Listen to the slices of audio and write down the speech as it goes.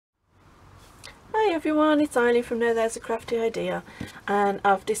Hi everyone, it's Eileen from Now There's a Crafty Idea, and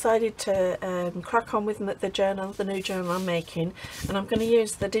I've decided to crack on with the journal, the new journal I'm making, and I'm going to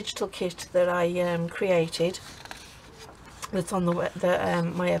use the digital kit that I created that's on my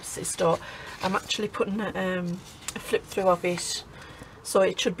Etsy store. I'm actually putting a flip through of it, so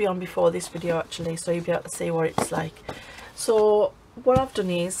it should be on before this video actually, so you'll be able to see what it's like. So what I've done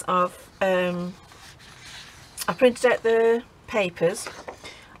is I printed out the papers.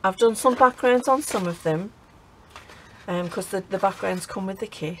 I've done some backgrounds on some of them because the backgrounds come with the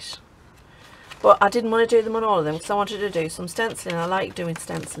kit, but I didn't want to do them on all of them because I wanted to do some stenciling. I like doing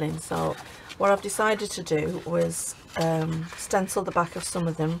stenciling, so what I've decided to do was stencil the back of some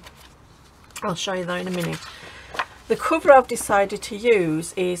of them. I'll show you that in a minute. The cover I've decided to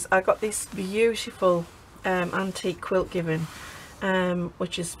use is, I got this beautiful antique quilt given,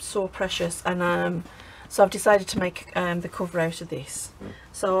 which is so precious, and so I've decided to make the cover out of this.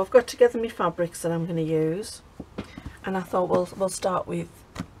 So I've got together my fabrics that I'm going to use, and I thought we'll start with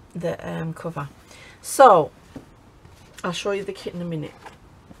the cover. So I'll show you the kit in a minute.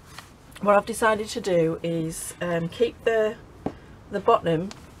 What I've decided to do is keep the bottom.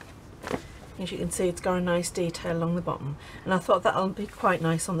 As you can see, it's got a nice detail along the bottom, and I thought that'll be quite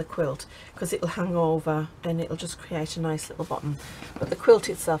nice on the quilt because it'll hang over and it'll just create a nice little bottom. But the quilt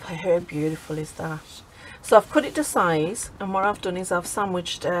itself, how beautiful is that? So I've cut it to size, and what I've done is I've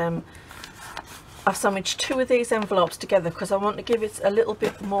sandwiched two of these envelopes together because I want to give it a little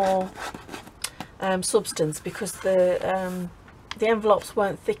bit more substance, because the envelopes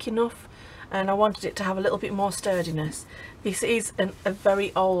weren't thick enough and I wanted it to have a little bit more sturdiness. This is a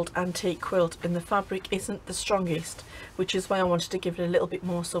very old antique quilt and the fabric isn't the strongest, which is why I wanted to give it a little bit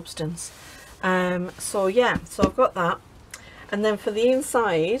more substance. So yeah, so I've got that. And then for the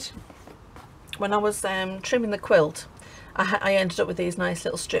inside, when I was trimming the quilt, I ended up with these nice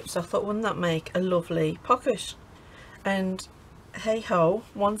little strips. I thought, wouldn't that make a lovely pocket? And hey ho,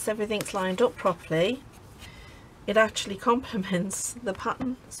 once everything's lined up properly, it actually complements the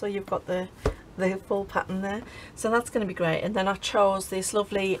pattern. So you've got the full pattern there, so that's going to be great. And then I chose this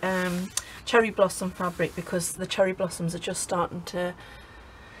lovely cherry blossom fabric because the cherry blossoms are just starting to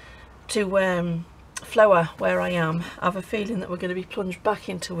flower where I am. I have a feeling that we're going to be plunged back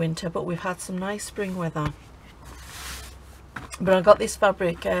into winter, but we've had some nice spring weather. But I got this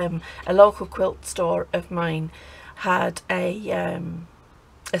fabric, a local quilt store of mine had a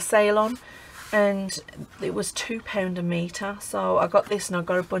sale on, and it was £2 a metre. So I got this, and I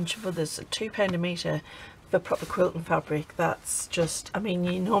got a bunch of others at £2 a metre for proper quilting fabric. That's just, I mean,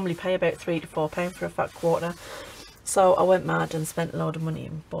 you normally pay about £3 to £4 for a fat quarter. So I went mad and spent a load of money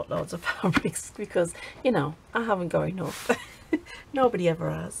and bought loads of fabrics because, you know, I haven't got enough. Nobody ever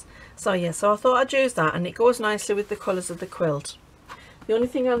has. So yeah, so I thought I'd use that, and it goes nicely with the colours of the quilt. The only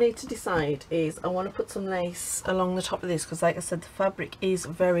thing I need to decide is I want to put some lace along the top of this because, like I said, the fabric is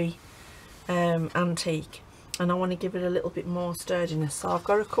very antique, and I want to give it a little bit more sturdiness. So I've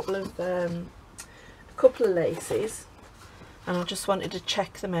got a couple of laces, and I just wanted to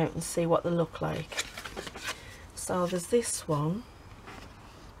check them out and see what they look like. So there's this one.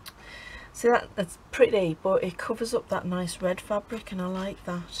 See, that's pretty, but it covers up that nice red fabric, and I like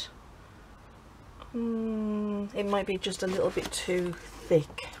that. It might be just a little bit too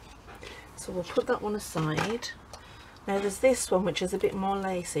thick, so we'll put that one aside. Now there's this one which is a bit more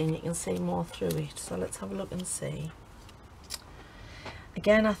lacy and you can see more through it, so let's have a look and see.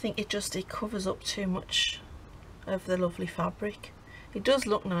 Again, I think it covers up too much of the lovely fabric. It does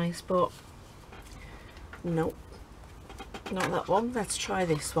look nice, but nope, not that one. Let's try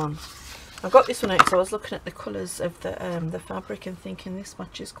this one. I got this one out, so I was looking at the colours of the fabric and thinking this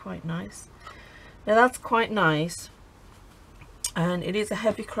matches quite nice. Now that's quite nice, and it is a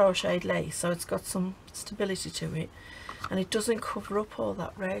heavy crocheted lace, so it's got some stability to it, and it doesn't cover up all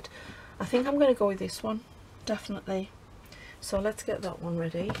that red. I think I'm going to go with this one, definitely. So let's get that one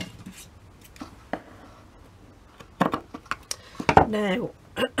ready. Now,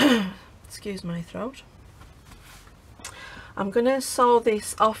 excuse my throat. I'm going to sew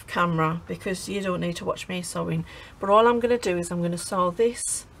this off camera because you don't need to watch me sewing, but all I'm going to do is I'm going to sew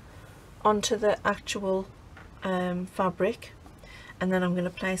this onto the actual fabric, and then I'm going to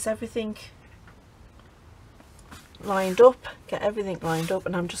place everything lined up, get everything lined up,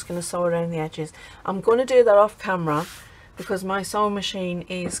 and I'm just going to sew around the edges. I'm going to do that off camera because my sewing machine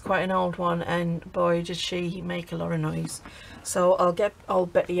is quite an old one, and boy did she make a lot of noise. So I'll get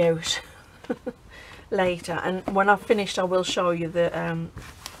old Betty out later, and when I've finished I will show you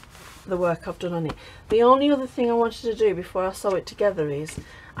the work I've done on it. The only other thing I wanted to do before I sew it together is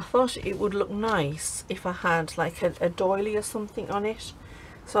I thought it would look nice if I had like a doily or something on it.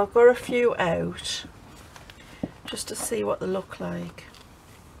 So I've got a few out just to see what they look like.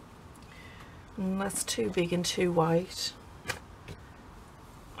 And that's too big and too white.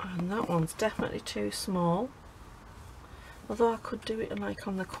 And that one's definitely too small. Although I could do it like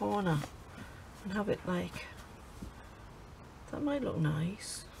on the corner and have it like, that might look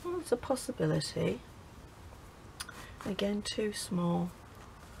nice. Well, it's a possibility. Again, too small.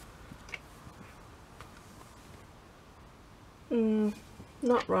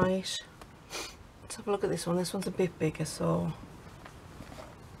 Not right. Let's have a look at this one. This one's a bit bigger, so.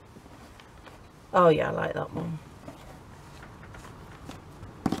 Oh yeah, I like that one.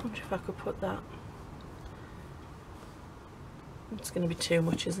 I wonder if I could put that. It's going to be too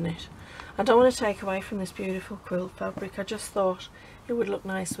much, isn't it? I don't want to take away from this beautiful quilt fabric. I just thought it would look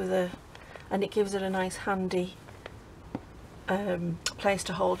nice with a, and it gives it a nice handy place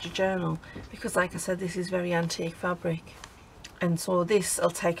to hold your journal, because like I said, this is very antique fabric, and so this will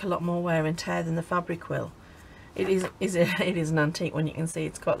take a lot more wear and tear than the fabric will. It is an antique one. You can see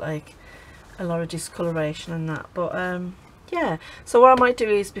it's got like a lot of discoloration and that, but yeah. So what I might do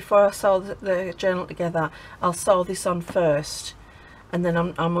is, before I sew the journal together, I'll sew this on first, and then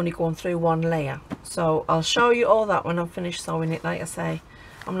I'm only going through one layer. So I'll show you all that when I'm finished sewing it. Like I say,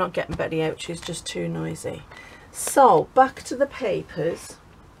 I'm not getting Betty out, she's just too noisy. So back to the papers.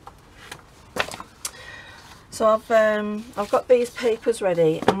 So I've got these papers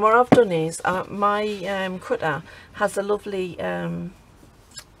ready, and what I've done is my cutter has a lovely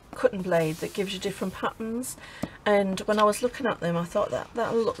cutting blade that gives you different patterns, and when I was looking at them I thought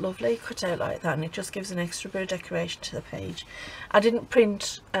that'll look lovely cut out like that, and it just gives an extra bit of decoration to the page. I didn't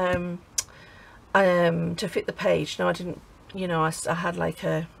print to fit the page. No, I didn't, you know, I had like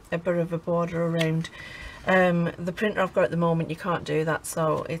a bit of a border around. The printer I've got at the moment, you can't do that,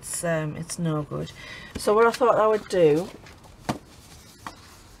 so it's no good. So what I thought I would do,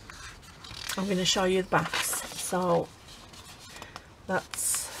 I'm going to show you the backs. So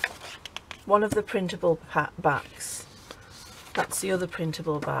that's one of the printable backs, that's the other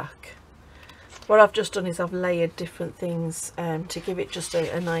printable back. What I've just done is I've layered different things to give it just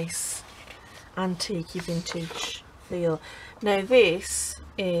a nice antique vintage feel. Now this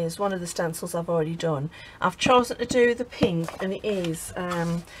is one of the stencils I've already done. I've chosen to do the pink, and it is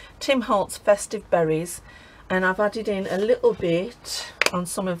Tim Holtz Festive Berries, and I've added in a little bit on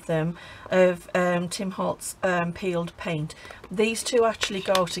some of them of Tim Holtz peeled paint. These two actually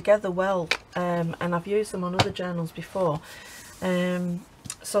go together well, and I've used them on other journals before.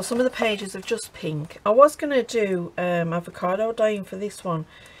 So some of the pages are just pink. I was going to do avocado dyeing for this one.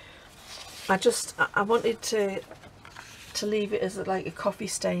 I wanted to leave it as like a coffee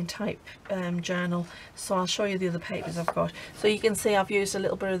stain type journal, so I'll show you the other papers I've got. So you can see I've used a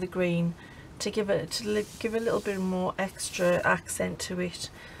little bit of the green to give a little bit more extra accent to it,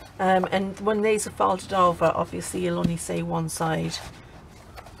 and when these are folded over, obviously you'll only see one side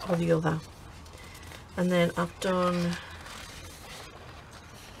or the other. And then I've done,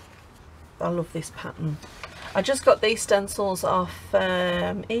 I love this pattern. I just got these stencils off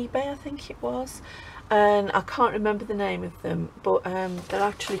eBay, I think it was, and I can't remember the name of them, but they're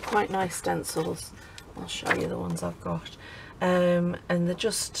actually quite nice stencils. I'll show you the ones I've got, and they're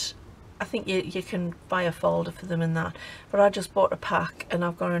just, I think you can buy a folder for them and that, but I just bought a pack, and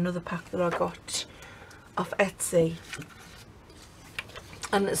I've got another pack that I got off Etsy.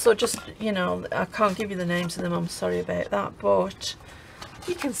 And so just, you know, I can't give you the names of them, I'm sorry about that, but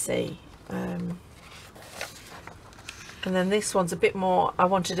you can see. And then this one's a bit more, I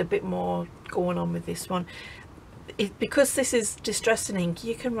wanted a bit more going on with this one. Because this is distressing ink,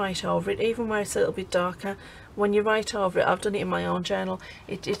 you can write over it, even where it's a little bit darker. When you write over it, I've done it in my own journal,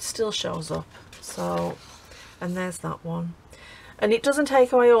 it still shows up. So, and there's that one. And it doesn't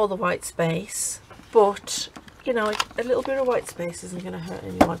take away all the white space, but, you know, a little bit of white space isn't going to hurt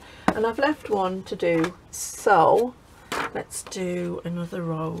anyone. And I've left one to do, so let's do another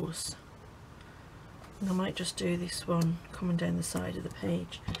rose. And I might just do this one coming down the side of the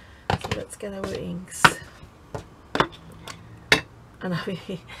page. So let's get our inks. And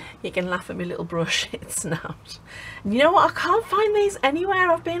you can laugh at my little brush, it snapped. And you know what, I can't find these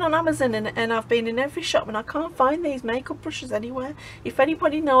anywhere. I've been on Amazon and I've been in every shop, and I can't find these makeup brushes anywhere. If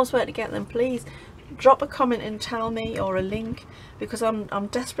anybody knows where to get them, please drop a comment and tell me, or a link, because I'm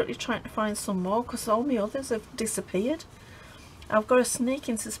desperately trying to find some more, because all my others have disappeared. I've got a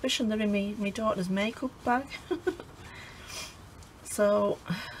sneaking suspicion they're in my daughter's makeup bag. So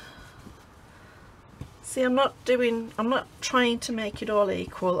see, I'm not trying to make it all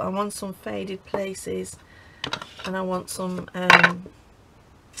equal. I want some faded places, and I want some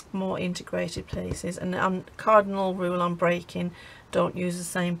more integrated places, and cardinal rule I'm breaking: don't use the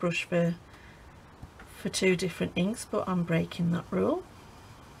same brush for two different inks, but I'm breaking that rule.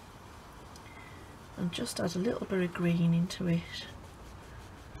 And just add a little bit of green into it.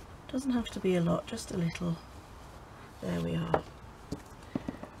 Doesn't have to be a lot, just a little. There we are.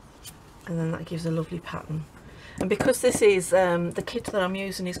 And then that gives a lovely pattern. And because this is the kit that I'm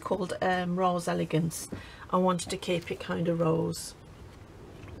using is called Rose Elegance, I wanted to keep it kind of rose,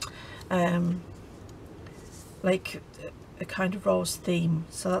 like a kind of rose theme,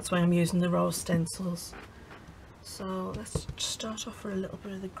 so that's why I'm using the rose stencils. So let's start off with a little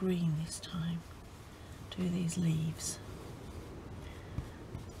bit of the green this time. Do these leaves,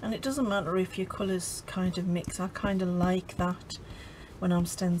 and it doesn't matter if your colours kind of mix. I kind of like that when I'm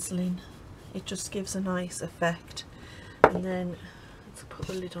stenciling. It just gives a nice effect. And then let's put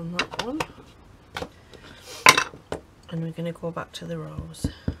the lid on that one, and we're going to go back to the rose,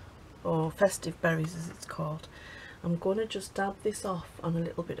 or festive berries as it's called. I'm going to just dab this off on a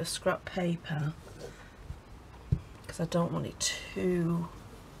little bit of scrap paper because I don't want it too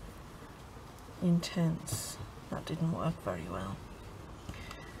intense. That didn't work very well.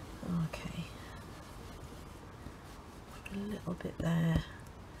 Okay, put a little bit there,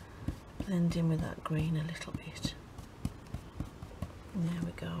 blend in with that green a little bit. And there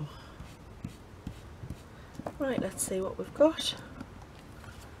we go. Right, let's see what we've got.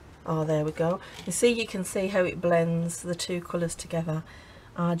 Oh, there we go. You can see how it blends the two colours together.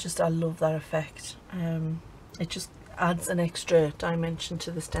 I love that effect. It just adds an extra dimension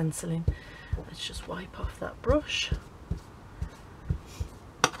to the stenciling. Let's just wipe off that brush.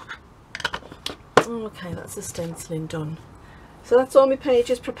 Okay, that's the stenciling done. So that's all my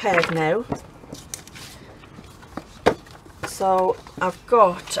pages prepared now. So I've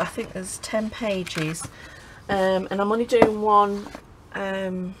got, I think there's 10 pages, and I'm only doing one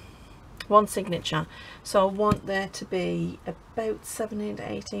signature, so I want there to be about 17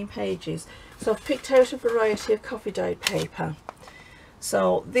 to 18 pages. So I've picked out a variety of coffee dyed paper.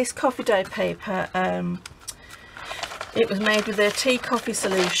 So this coffee dyed paper, it was made with a tea coffee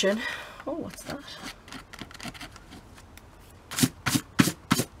solution. Oh, what's that?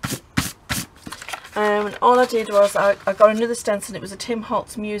 And all I did was I got another stencil. It was a Tim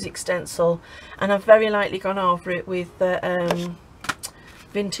Holtz music stencil, and I've very lightly gone over it with the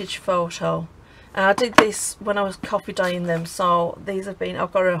vintage photo. And I did this when I was coffee dyeing them, so these have been,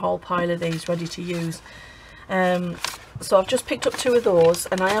 I've got a whole pile of these ready to use. So I've just picked up 2 of those,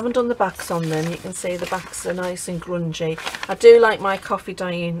 and I haven't done the backs on them. You can see the backs are nice and grungy. I do like my coffee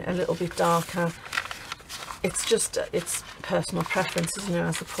dyeing a little bit darker. It's just, it's personal preference, isn't it,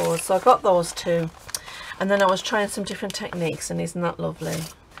 I suppose. So I got those 2, and then I was trying some different techniques, and isn't that lovely?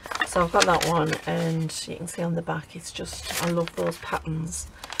 So I've got that one, and you can see on the back, it's just, I love those patterns.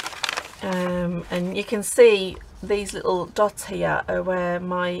 And you can see these little dots here are where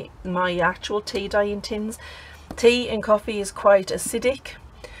my actual tea dyeing tins. Tea and coffee is quite acidic,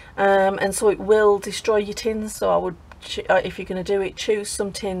 and so it will destroy your tins. So I would, if you're going to do it, choose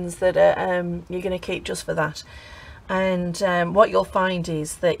some tins that are, you're going to keep just for that. And what you'll find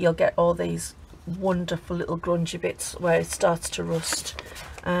is that you'll get all these wonderful little grungy bits where it starts to rust,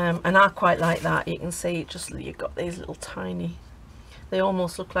 and I quite like that. You can see you've got these little tiny, they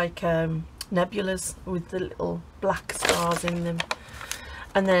almost look like nebulas with the little black stars in them.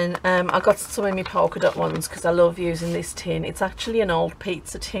 And then I got some of my polka dot ones because I love using this tin. It's actually an old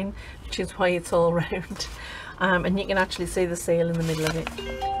pizza tin, which is why it's all round. And you can actually see the seal in the middle of it.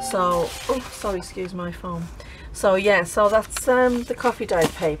 So, oh, sorry, excuse my phone. So yeah, so that's the coffee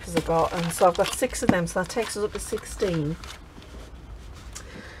dyed papers I got, and so I've got 6 of them, so that takes us up to 16.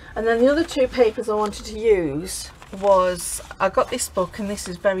 And then the other 2 papers I wanted to use was, I got this book, and this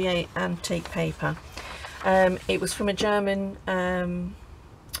is very antique paper. It was from a German,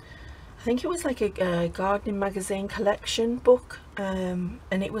 I think it was like a gardening magazine collection book, and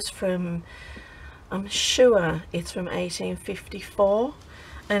it was from, I'm sure it's from 1854,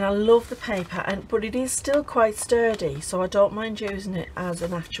 and I love the paper, but it is still quite sturdy, so I don't mind using it as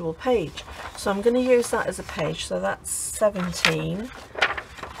an actual page. So I'm going to use that as a page, so that's 17.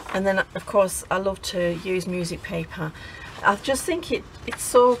 And then of course I love to use music paper. I just think it's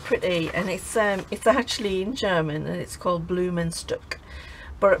so pretty, and it's actually in German, and it's called Blumenstück.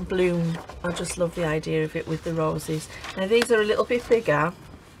 But Bloom, I just love the idea of it with the roses. Now these are a little bit bigger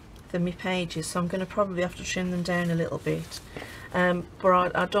than my pages, so I'm going to probably have to trim them down a little bit.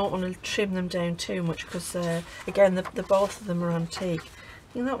 But I don't want to trim them down too much because again the both of them are antique.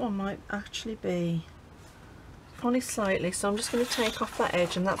 I think that one might actually be only slightly, so I'm just going to take off that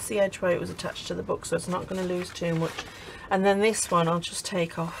edge, and that's the edge where it was attached to the book, so it's not going to lose too much. And then this one I'll just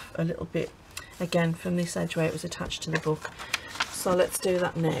take off a little bit again from this edge where it was attached to the book. So let's do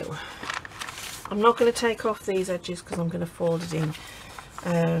that now. I'm not going to take off these edges because I'm going to fold it in.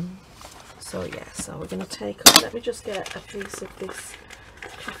 So yeah, so we're going to take off, let me just get a piece of this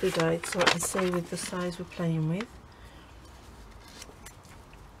coffee dyed so I can see with the size we're playing with.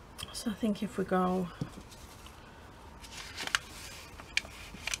 So I think if we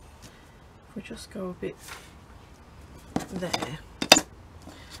just go a bit there.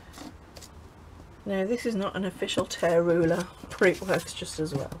 Now this is not an official tear ruler, but it works just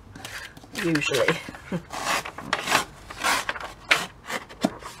as well, usually.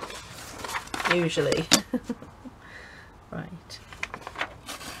 Usually. Right,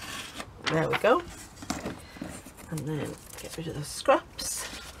 there we go, and then get rid of the scraps,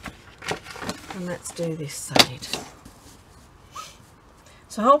 and let's do this side.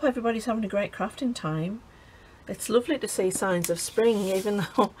 So I hope everybody's having a great crafting time. It's lovely to see signs of spring, even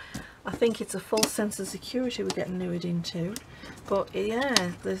though I think it's a false sense of security we're getting lured into. But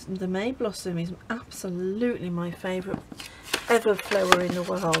yeah, the May blossom is absolutely my favourite ever flower in the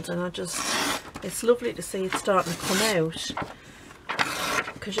world, and it's lovely to see it starting to come out,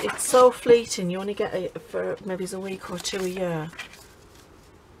 because it's so fleeting. You only get it for maybe a week or two a year.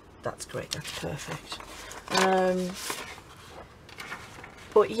 That's great, that's perfect.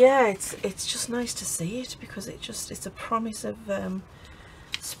 But yeah, it's just nice to see it, because it's a promise of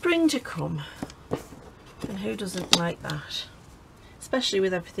spring to come, and who doesn't like that, especially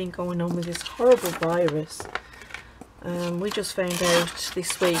with everything going on with this horrible virus. We just found out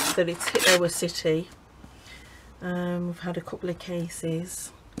this week that it's hit our city. We've had a couple of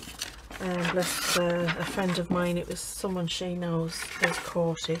cases. Bless a friend of mine, it was someone she knows has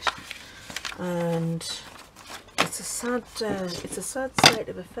caught it, and it's a sad state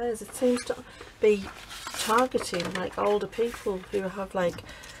of affairs. It seems to be targeting like older people who have like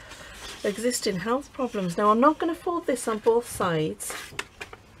existing health problems. Now I'm not going to fold this on both sides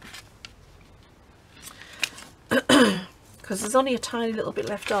because there's only a tiny little bit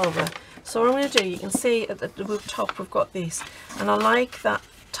left over. So what I'm going to do, you can see at the top we've got this, and I like that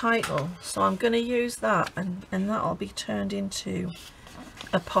title, so I'm going to use that, and that'll be turned into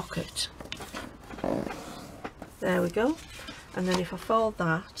a pocket. There we go. And then if I fold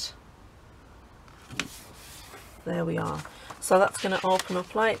that, there we are. So that's going to open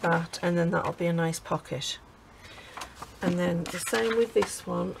up like that, and then that'll be a nice pocket. And then the same with this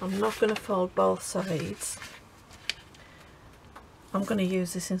one. I'm not going to fold both sides. I'm going to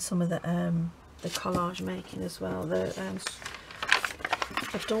use this in some of the collage making as well.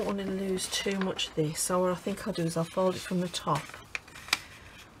 I don't want to lose too much of this, so what I think I'll do is I'll fold it from the top.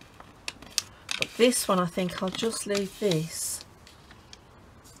 But this one, I think I'll just leave this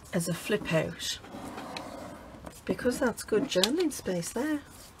as a flip out, because that's good journaling space there.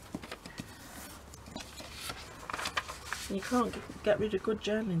 You can't get rid of good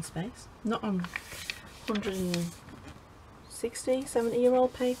journaling space, not on 160,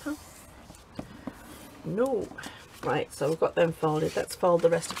 70-year-old paper. No. Right, so we've got them folded. Let's fold the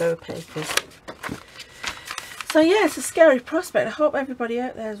rest of our papers. So yeah, it's a scary prospect. I hope everybody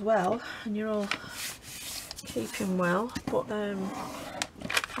out there as well, and you're all keeping well. But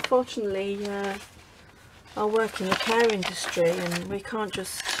unfortunately, I work in the care industry, and we can't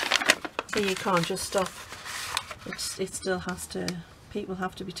just, you can't just stop. It still has to, people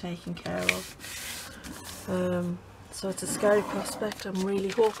have to be taken care of. So it's a scary prospect. I'm really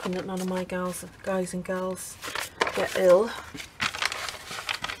hoping that none of my guys and girls get ill,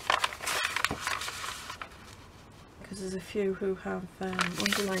 because there's a few who have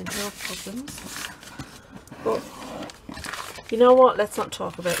underlying health problems. But you know what, let's not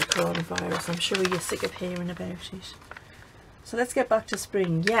talk about the coronavirus. I'm sure you're sick of hearing about it. So let's get back to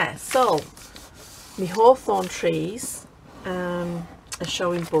spring. Yeah, so my hawthorn trees are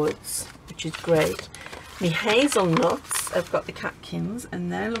showing buds, which is great. My hazelnuts have got the catkins,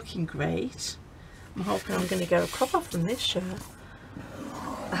 and they're looking great. I'm hoping I'm going to get a crop off them this year.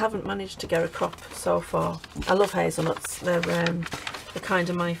 I haven't managed to get a crop so far. I love hazelnuts. They're kind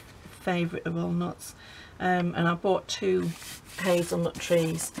of my favourite of all nuts. And I bought 2 hazelnut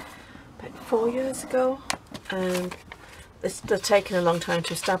trees about 4 years ago. They're taking a long time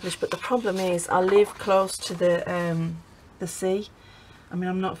to establish, but the problem is I live close to the sea. I mean,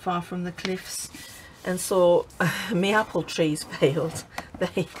 I'm not far from the cliffs, and so my apple trees failed.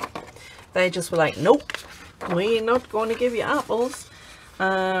 They just were like, nope, we're not going to give you apples.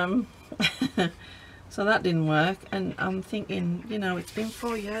 So that didn't work, and I'm thinking, you know, it's been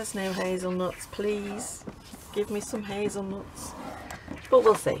 4 years now, hazelnuts, please give me some hazelnuts. But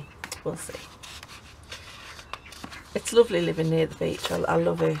we'll see, we'll see. It's lovely living near the beach. I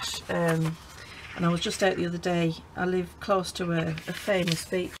love it. And I was just out the other day. I live close to a famous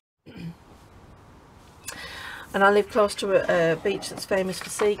beach. And I live close to a beach that's famous for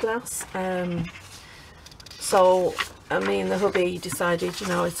sea glass. So me and the hubby decided, you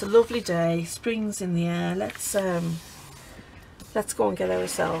know, it's a lovely day, spring's in the air, let's go and get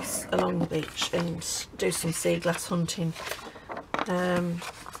ourselves along the beach and do some sea glass hunting. And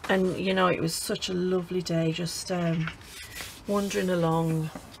you know, it was such a lovely day, just wandering along.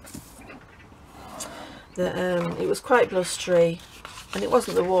 It was quite blustery, and it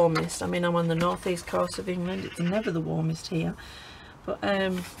wasn't the warmest. I mean, I'm on the northeast coast of England, it's never the warmest here, but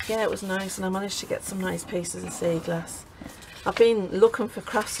yeah, it was nice, and I managed to get some nice pieces of sea glass. I've been looking for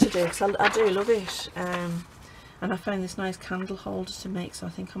crafts to do because I do love it, and I found this nice candle holder to make, so I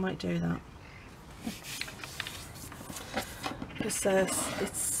think I might do that.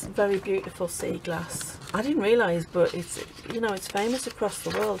 It's very beautiful sea glass. I didn't realise, but it's, you know, it's famous across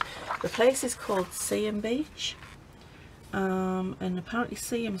the world. The place is called Seaham Beach, and apparently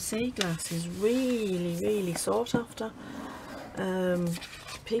Seaham sea glass is really sought after.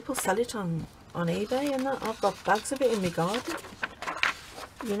 People sell it on eBay and that. I've got bags of it in my garden,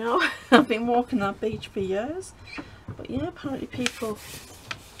 you know. I've been walking that beach for years, but yeah, apparently people,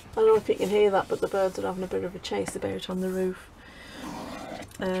 I don't know if you can hear that, but the birds are having a bit of a chase about on the roof.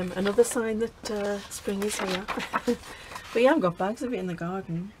 Another sign that spring is here. But yeah, I've got bags of it in the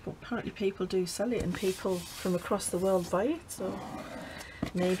garden, but apparently people do sell it and people from across the world buy it, so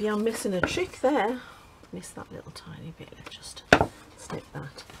maybe I'm missing a trick there. Missed that little tiny bit, let's just snip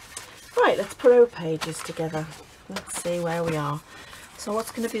that. Right, let's put our pages together. Let's see where we are. So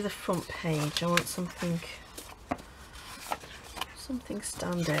what's going to be the front page? I want something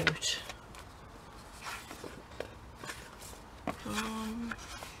stand out.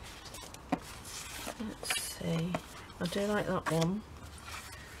 Let's see. I do like that one.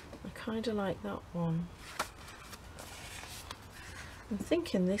 I kind of like that one. I'm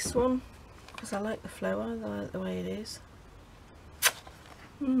thinking this one because I like the flower, I like the way it is.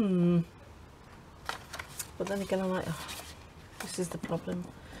 But then again, I like, oh, this is the problem.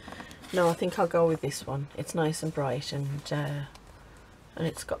 No, I think I'll go with this one. It's nice and bright, and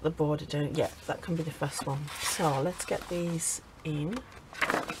it's got the border down. Yeah, that can be the first one. So let's get these in.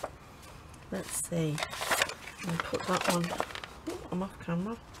 Let's see. I'll put that one. Ooh, I'm off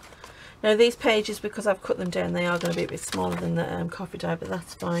camera. Now these pages, because I've cut them down, they are going to be a bit smaller than the coffee dye, but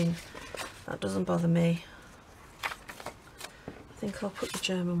that's fine. That doesn't bother me. I think I'll put the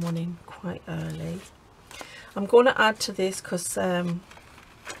German one in quite early. I'm going to add to this because I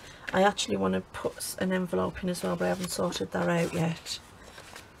actually want to put an envelope in as well, but I haven't sorted that out yet.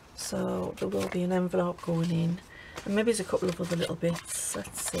 So there will be an envelope going in, and maybe there's a couple of other little bits.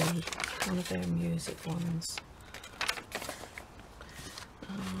 Let's see, one of our music ones.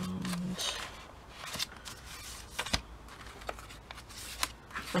 And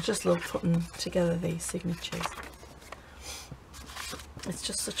I just love putting together these signatures. It's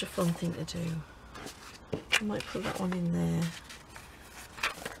just such a fun thing to do. I might put that one in there,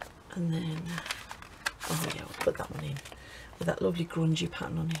 and then, oh yeah, I'll put that one in with that lovely grungy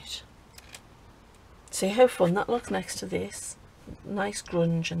pattern on it. See how fun that looks next to this? Nice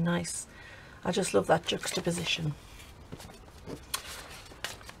grunge and nice, I just love that juxtaposition.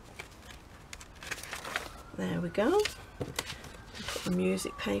 There we go. Put the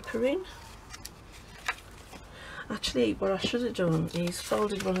music paper in. Actually, what I should have done is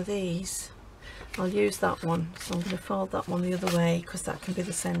folded one of these. I'll use that one, so I'm going to fold that one the other way because that can be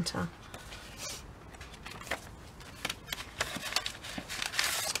the centre.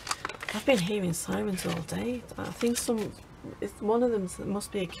 I've been hearing sirens all day. I think one of them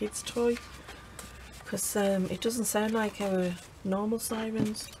must be a kid's toy, because it doesn't sound like our normal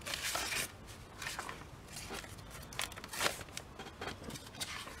sirens.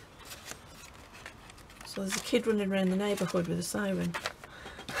 So there's a kid running around the neighbourhood with a siren.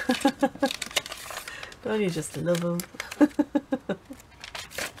 Don't you just love them?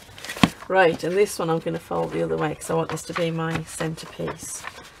 Right, and this one I'm going to fold the other way because I want this to be my centrepiece.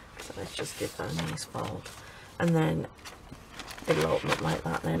 So let's just give that a nice fold, and then it'll open up like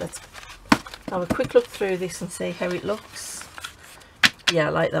that. Now let's have a quick look through this and see how it looks. Yeah, I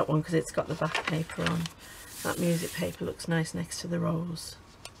like that one because it's got the back paper on. That music paper looks nice next to the rose.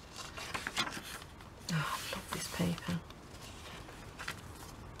 Oh, I love this paper.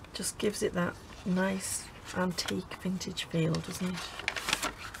 Just gives it that nice antique vintage feel, doesn't it?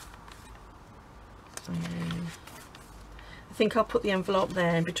 And then I think I'll put the envelope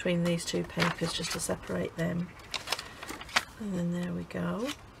there in between these two papers just to separate them. And then there we go.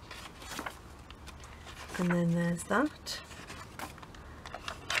 And then there's that.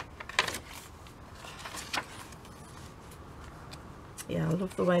 yeah, I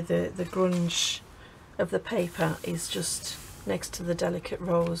love the way the grunge of the paper is just next to the delicate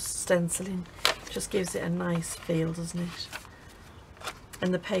rose stenciling. Just gives it a nice feel, doesn't it?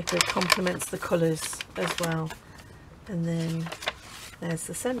 And the paper complements the colours as well. And then there's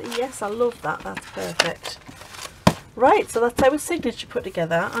the centre. Yes, I love that. That's perfect. Right, so that's our signature put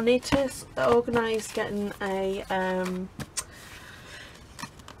together. I need to organise getting a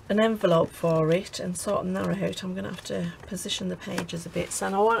an envelope for it and sorting that out. I'm going to have to position the pages a bit. So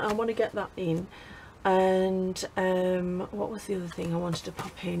I want to get that in. And what was the other thing I wanted to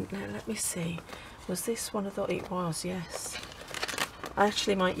pop in? Now let me see. Was this one? I thought it was. Yes. I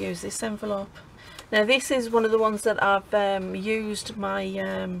actually might use this envelope. Now this is one of the ones that I've used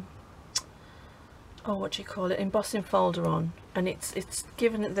my oh, what do you call it, embossing folder on, and it's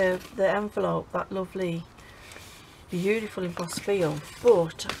given it the envelope that lovely beautiful embossed feel,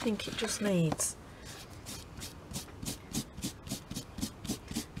 but I think it just needs,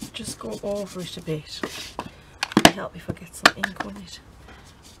 just go over it a bit. It'll help if I get some ink on it,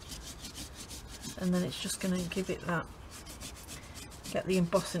 and then it's just going to give it that, get the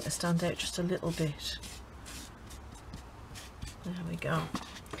embossing to stand out just a little bit. There we go.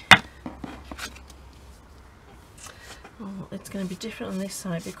 Oh, it's going to be different on this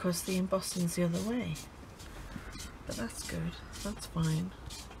side because the embossing's the other way, but that's good, that's fine.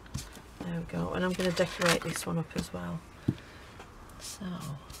 There we go, and I'm going to decorate this one up as well. So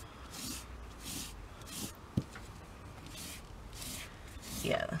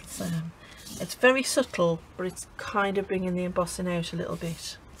yeah, that's it's very subtle, but it's kind of bringing the embossing out a little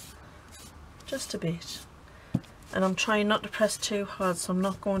bit, just a bit. And I'm trying not to press too hard, so I'm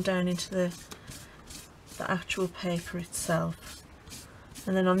not going down into the actual paper itself.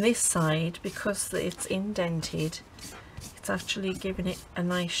 And then on this side, because it's indented, it's actually giving it a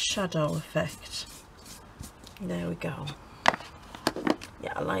nice shadow effect. There we go.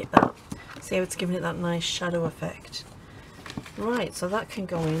 Yeah, I like that. See how it's giving it that nice shadow effect. Right, so that can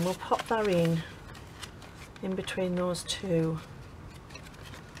go in. We'll pop that in between those two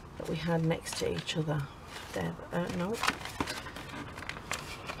that we had next to each other. There, no.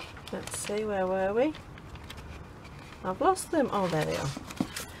 Let's see, where were we? I've lost them. Oh, there they are.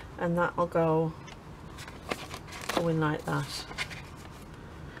 And that'll go in like that.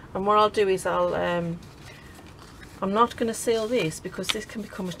 And what I'll do is I'm not going to seal this because this can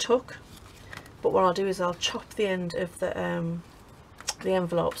become a tuck. But what I'll do is I'll chop the end of the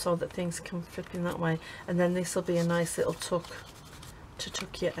envelope so that things can flip in that way, and then this will be a nice little tuck to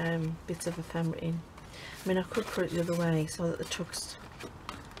tuck your bits of ephemera in. I mean, I could put it the other way so that the tuck's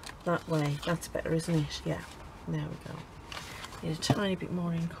that way. That's better, isn't it? Yeah. There we go. Need a tiny bit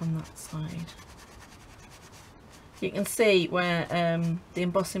more ink on that side. You can see where the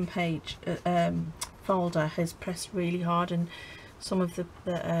embossing page folder has pressed really hard, and some of the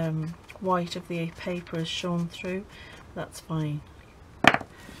white of the paper has shown through. That's fine.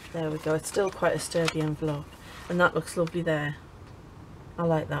 There we go. It's still quite a sturdy envelope, and that looks lovely there. I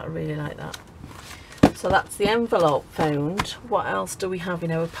like that. I really like that. So that's the envelope found. What else do we have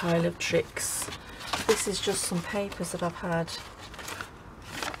in our pile of tricks? This is just some papers that I've had.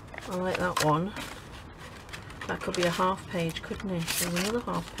 I like that one. That could be a half page, couldn't it? There's another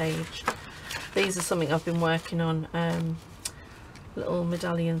half page. These are something I've been working on, little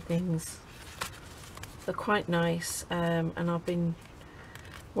medallion things. They're quite nice, and I've been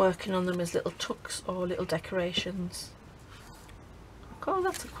working on them as little tucks or little decorations. Oh,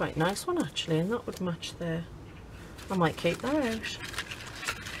 that's a quite nice one actually, and that would match there. I might keep that out.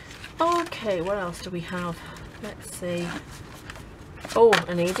 Okay, what else do we have? Let's see. Oh,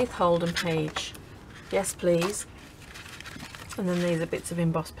 an Edith Holden page. Yes, please. And then these are bits of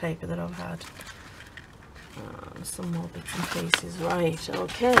embossed paper that I've had. Some more bits and pieces. Right,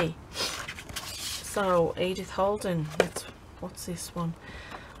 okay. So, Edith Holden. What's this one?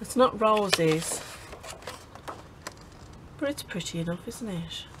 It's not roses, but it's pretty enough, isn't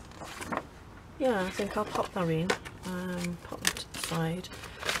it? Yeah, I think I'll pop that in. Pop them to the side.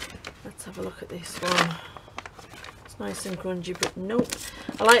 Let's have a look at this one. It's nice and grungy, but nope.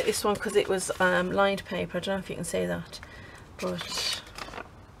 I like this one because it was lined paper. I don't know if you can see that, but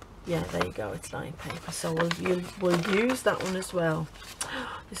yeah, there you go. It's lined paper, so we'll use that one as well.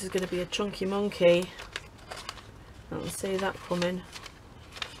 This is going to be a chunky monkey. I can see that coming.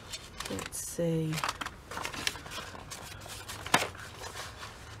 Let's see.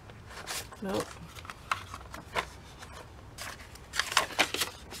 Nope.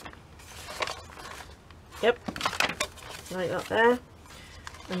 Yep, like that there.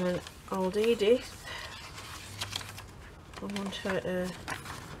 And then old Edith, I want her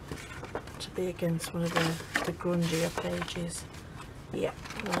to be against one of the grungier pages. Yeah,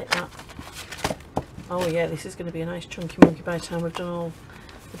 like that. Oh yeah, this is going to be a nice chunky monkey by the time we've done all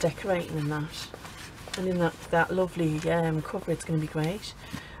the decorating and that. And in that lovely cover, it's going to be great.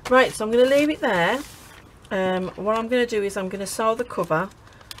 Right, so I'm going to leave it there. What I'm going to do is I'm going to sew the cover,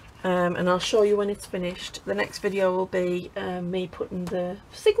 and I'll show you when it's finished. The next video will be me putting the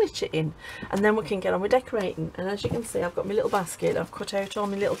signature in, and then we can get on with decorating. And as you can see, I've got my little basket. I've cut out all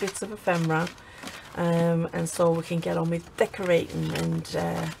my little bits of ephemera, and so we can get on with decorating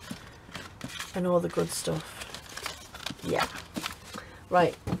and all the good stuff. Yeah.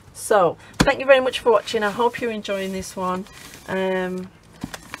 Right, so thank you very much for watching. I hope you're enjoying this one.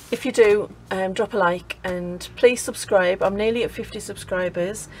 If you do, drop a like and please subscribe. I'm nearly at 50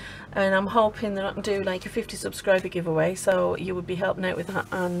 subscribers, and I'm hoping that I can do like a 50 subscriber giveaway, so you would be helping out with that,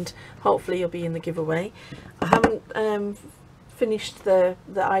 and hopefully you'll be in the giveaway. I haven't finished the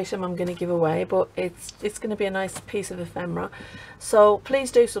item I'm going to give away, but it's going to be a nice piece of ephemera. So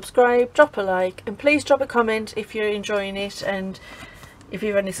please do subscribe, drop a like, and please drop a comment if you're enjoying it, and if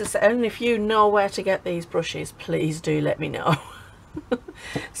you've any success, and if you know where to get these brushes, please do let me know.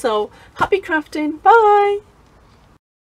 So happy crafting, bye.